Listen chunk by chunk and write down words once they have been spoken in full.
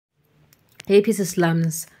APC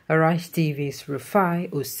slams Arise TV's Rufai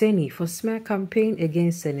Oseni for smear campaign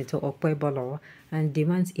against Senator Okpebolo and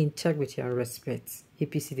demands integrity and respect.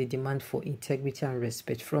 APC the demand for integrity and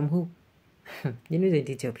respect from who? You know the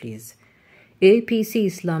detail, please.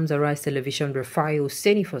 APC slams Arise Television Rufai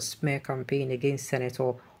Oseni for smear campaign against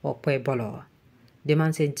Senator Okpebolo,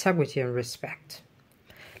 demands integrity and respect.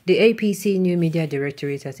 The APC New Media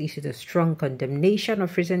Directorate has issued a strong condemnation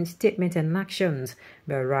of recent statements and actions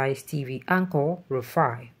by Arise TV anchor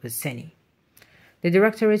Rufai Oseni. The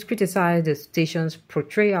Directorate criticized the station's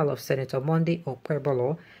portrayal of Senator Monday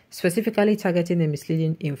Okpebolo, specifically targeting a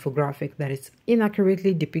misleading infographic that is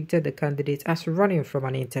inaccurately depicted the candidate as running from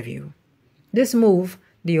an interview. This move,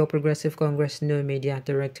 the All Progressive Congress New Media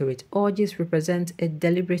Directorate urges, represents a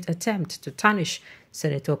deliberate attempt to tarnish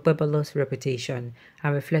Senator Okpebolo's reputation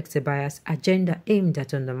and reflects a biased agenda aimed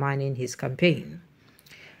at undermining his campaign.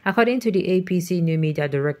 According to the APC New Media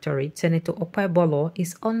Directorate, Senator Okpebolo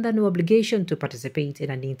is under no obligation to participate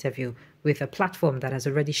in an interview with a platform that has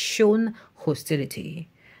already shown hostility.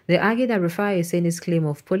 They argue that Rufai Oseni's claim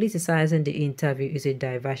of politicizing the interview is a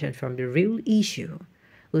diversion from the real issue,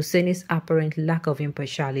 Oseni's apparent lack of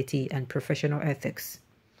impartiality and professional ethics.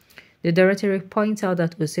 The Directorate points out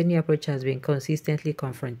that Oseni's approach has been consistently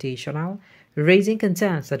confrontational, raising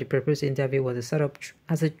concerns that the proposed interview was set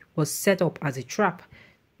up as a trap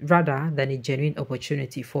rather than a genuine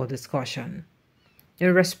opportunity for discussion.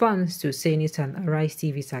 In response to Oseni's and Arise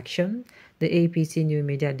TV's action, the APC New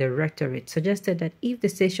Media Directorate suggested that if the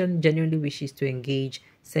station genuinely wishes to engage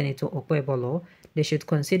Senator Okpebolo, they should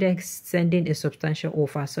consider extending a substantial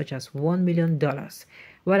offer such as $1 million,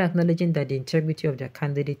 while acknowledging that the integrity of their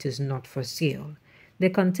candidate is not for sale. They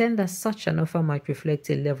contend that such an offer might reflect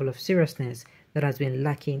a level of seriousness that has been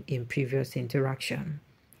lacking in previous interaction.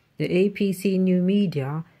 The APC New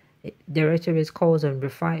Media Directorate calls on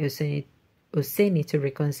Rufai Oseni to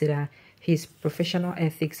reconsider his professional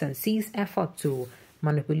ethics and cease effort to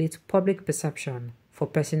manipulate public perception for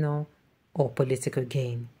personal or political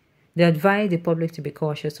gain. They advise the public to be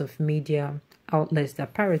cautious of media outlets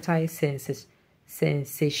that prioritize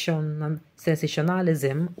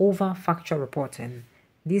sensationalism over factual reporting.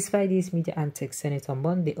 Despite these media antics, Senator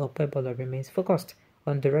Monday Okpebolo remains focused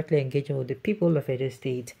on directly engaging with the people of Edo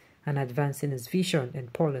State and advancing his vision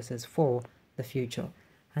and policies for the future.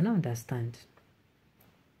 I don't understand.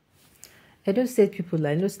 Edo State people,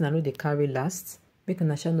 I know they carry last, make a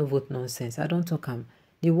national vote nonsense. I don't talk am.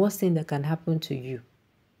 The worst thing that can happen to you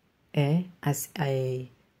as an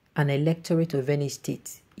electorate of any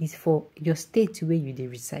state is for your state where you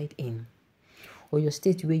reside in, or your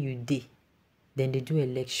state where you dey. Then they do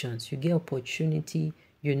elections. You get opportunity,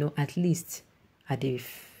 at least at the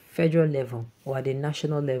federal level or at the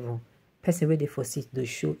national level. Person where they foresee to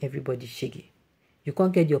show everybody shege. You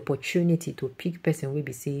can't get the opportunity to pick person where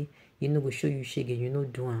be say go show you shege,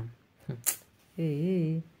 do am.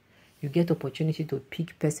 Hey. You get opportunity to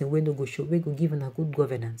pick person where no go show, where go give a good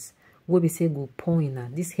governance. Where we say go point na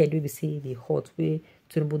this head where we say the hot where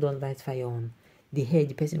Tinubu don't light fire on. The head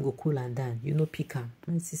the person go cool and down. Pick am.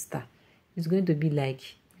 My sister. It's going to be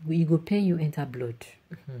like you go pain you enter blood.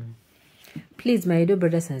 Please, my Edo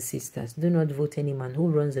brothers and sisters, do not vote any man who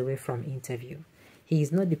runs away from interview. He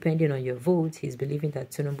is not depending on your vote. He is believing that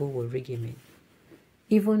Tinubu will rig him in.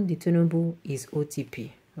 Even the Tinubu is OTP.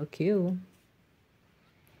 Okay.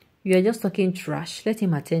 You are just talking trash. Let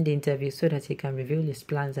him attend the interview so that he can reveal his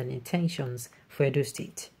plans and intentions for Edo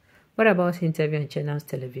State. What about interview on Channels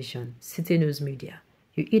Television, City News Media?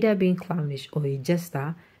 You either being clownish or a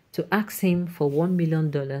jester to ask him for $1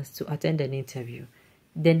 million to attend an interview.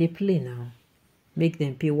 Then they play now. Make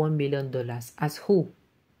them pay $1 million. As who?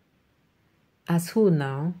 As who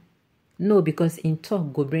now? No, because in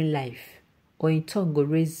talk go bring life. Or in talk go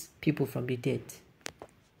raise people from the dead.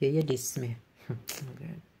 They hear this smell.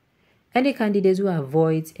 Okay. Any candidates who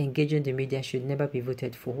avoid engaging the media should never be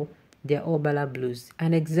voted for. They are all bala blues.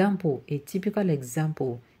 An example, a typical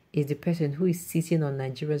example, is the person who is sitting on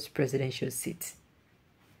Nigeria's presidential seat.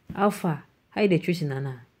 Alpha, how they treat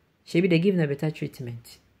Nana? She be they give a better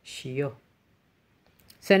treatment. Sure.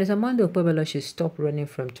 Senator Monday Okpebolo should stop running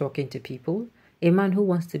from talking to people. A man who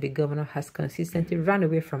wants to be governor has consistently run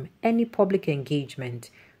away from any public engagement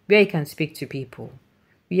where he can speak to people.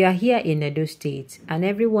 We are here in Edo State, and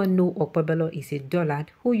everyone knows Okpebolo is a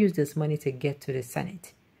dullard who used this money to get to the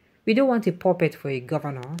Senate. We don't want a puppet for a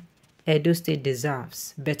governor. Edo State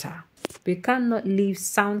deserves better. We cannot leave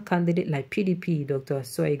sound candidate like PDP, Dr.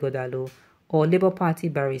 Soy Godalo, or Labour Party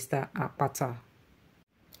barrister Akpata,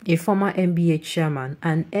 a former NBA chairman,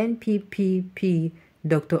 and NPPP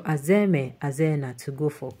Dr. Azeme Azena to go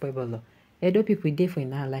for Okpebolo. Edo people dey for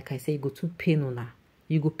now, like I say, you go to pain una.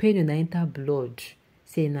 You go pain una enter blood.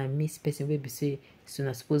 Say na miss person wey be say so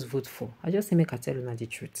na suppose vote for. I just say make I tell una the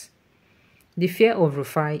truth. The fear of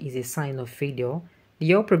Rufai is a sign of failure.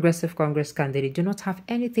 The All Progressive Congress candidate do not have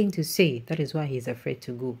anything to say. That is why he is afraid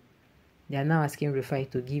to go. They are now asking Rufai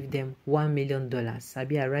to give them $1 million.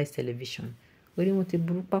 Sabi Arise Television.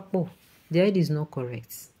 The head is not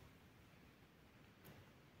correct.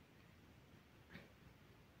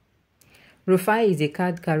 Rufai is a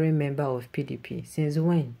card-carrying member of PDP. Since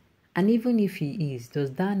when? And even if he is,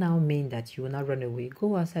 does that now mean that you will not run away?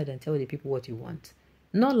 Go outside and tell the people what you want.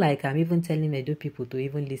 Not like I'm even telling Edo people to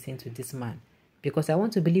even listen to this man. Because I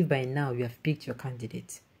want to believe by now you have picked your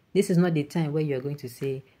candidate. This is not the time where you are going to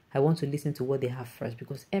say, I want to listen to what they have first.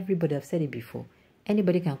 Because everybody, I've said it before,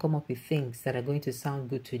 anybody can come up with things that are going to sound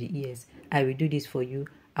good to the ears. I will do this for you.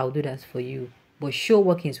 I will do that for you. But show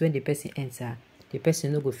workings when the person enter, the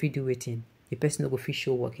person no go fit do waiting. The person no go fit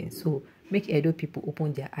show working. So make Edo people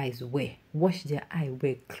open their eyes well. Wash their eye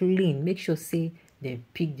well, clean. Make sure say they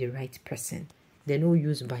pick the right person. They no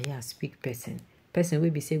use bias pick person. Person will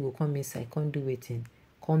be say go come inside, can't do waiting.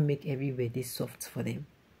 Can't make everywhere this soft for them.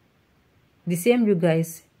 The same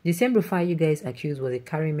Rufai you guys accused was a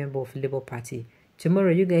carrying member of Labour Party.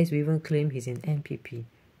 Tomorrow you guys will even claim he's in NPP.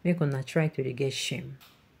 Make una try to get shame.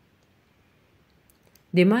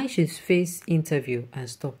 The man should face interview and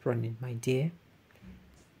stop running, my dear.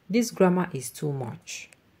 This grammar is too much.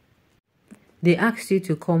 They asked you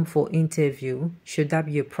to come for interview. Should that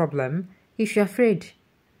be a problem? If you're afraid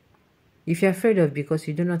of because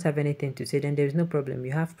you do not have anything to say, then there is no problem.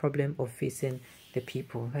 You have problem of facing the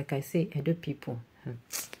people. Like I say, Edo people.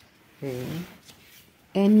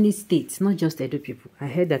 Any state, not just Edo people. I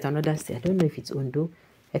heard that another state. I don't know if it's Ondo.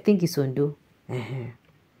 I think it's Ondo.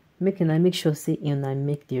 Make sure say you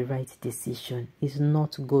make the right decision. It's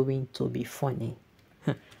not going to be funny.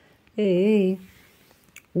 Hey,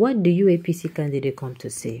 what do you APC candidate come to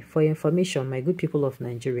say? For your information, my good people of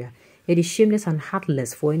Nigeria, it is shameless and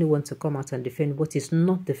heartless for anyone to come out and defend what is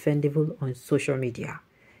not defendable on social media.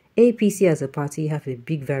 APC as a party have a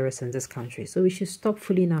big virus in this country, so we should stop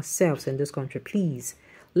fooling ourselves in this country, please.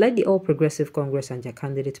 Let the All Progressive Congress and their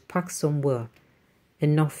candidate park somewhere.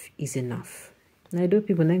 Enough is enough. Now, those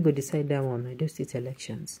people now go decide that one. I do state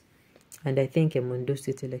elections. And I think I'm on those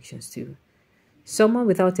state elections too. Someone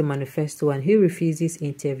without a manifesto and who refuses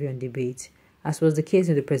interview and debate, as was the case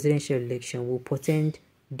in the presidential election, will portend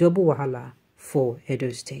double wahala for Edo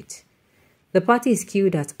State. The party is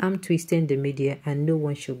skilled at arm twisting the media and no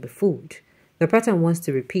one should be fooled. The pattern wants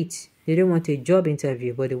to repeat. They don't want a job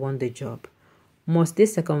interview, but they want the job. Must they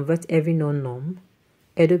circumvent every non-norm?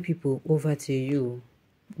 Edo people, over to you.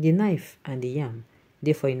 The knife and the yam,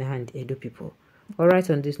 therefore in hand, Edo people. Alright,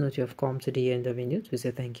 on this note, you have come to the end of the news. We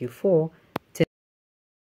say thank you for